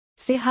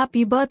Say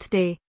happy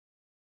birthday.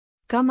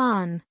 Come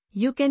on,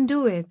 you can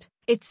do it.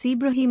 It's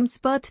Ibrahim's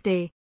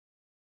birthday.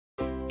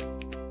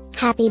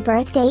 Happy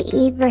birthday,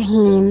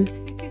 Ibrahim.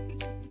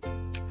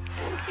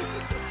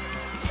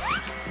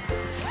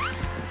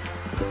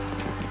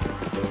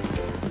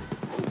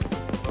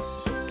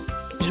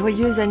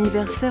 Joyeux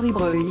anniversaire,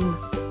 Ibrahim.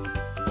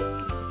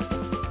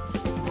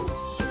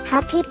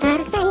 Happy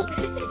birthday,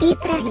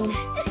 Ibrahim.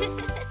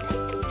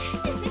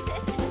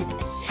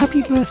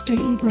 Happy birthday,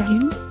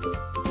 Ibrahim.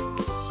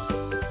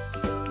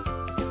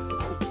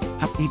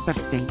 Happy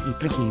birthday,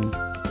 Ibrahim.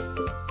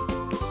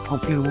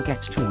 Hope you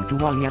get to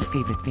do all your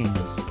favorite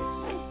things.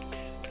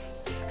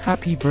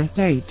 Happy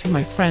birthday to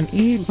my friend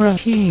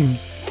Ibrahim.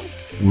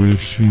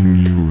 Wishing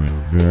you a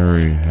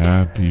very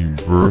happy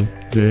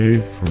birthday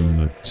from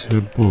the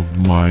tip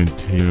of my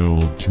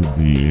tail to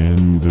the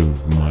end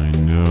of my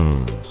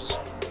nose.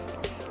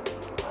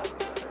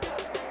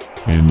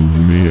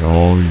 And may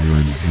all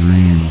your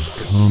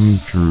dreams come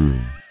true.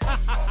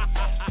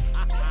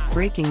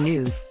 Breaking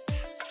news.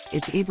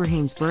 It's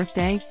Ibrahim's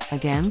birthday,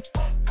 again?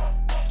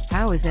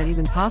 How is that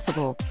even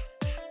possible?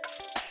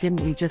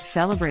 Didn't we just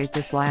celebrate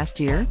this last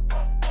year?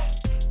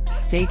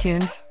 Stay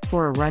tuned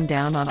for a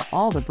rundown on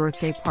all the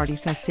birthday party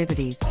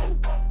festivities.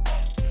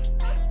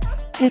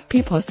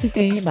 Happy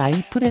birthday,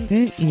 my friend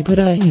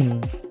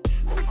Ibrahim.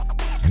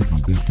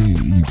 Happy birthday,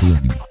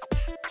 Ibrahim.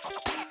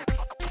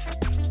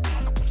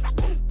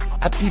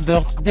 Happy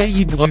birthday,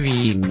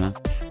 Ibrahim.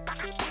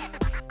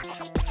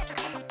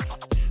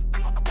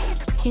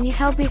 Can you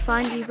help me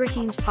find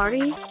Ibrahim's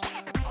party?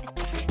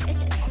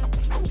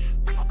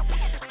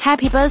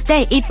 Happy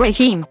birthday,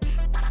 Ibrahim.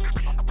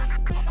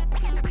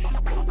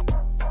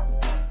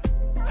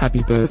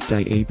 Happy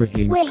birthday,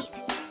 Ibrahim.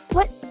 Wait,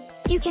 what?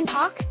 You can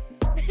talk?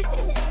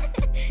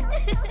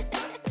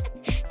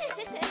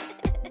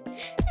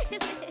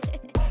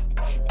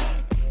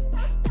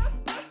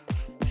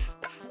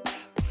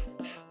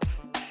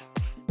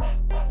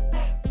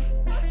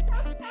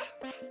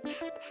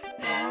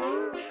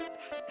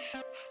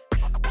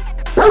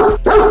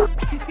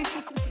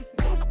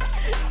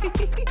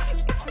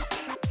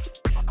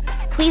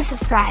 Please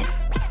subscribe,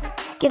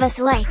 give us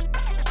a like,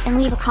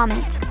 and leave a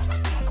comment.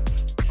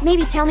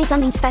 Maybe tell me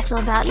something special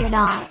about your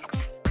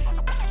dogs.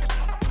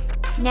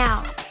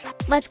 Now,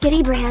 let's get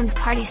Ibrahim's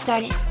party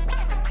started.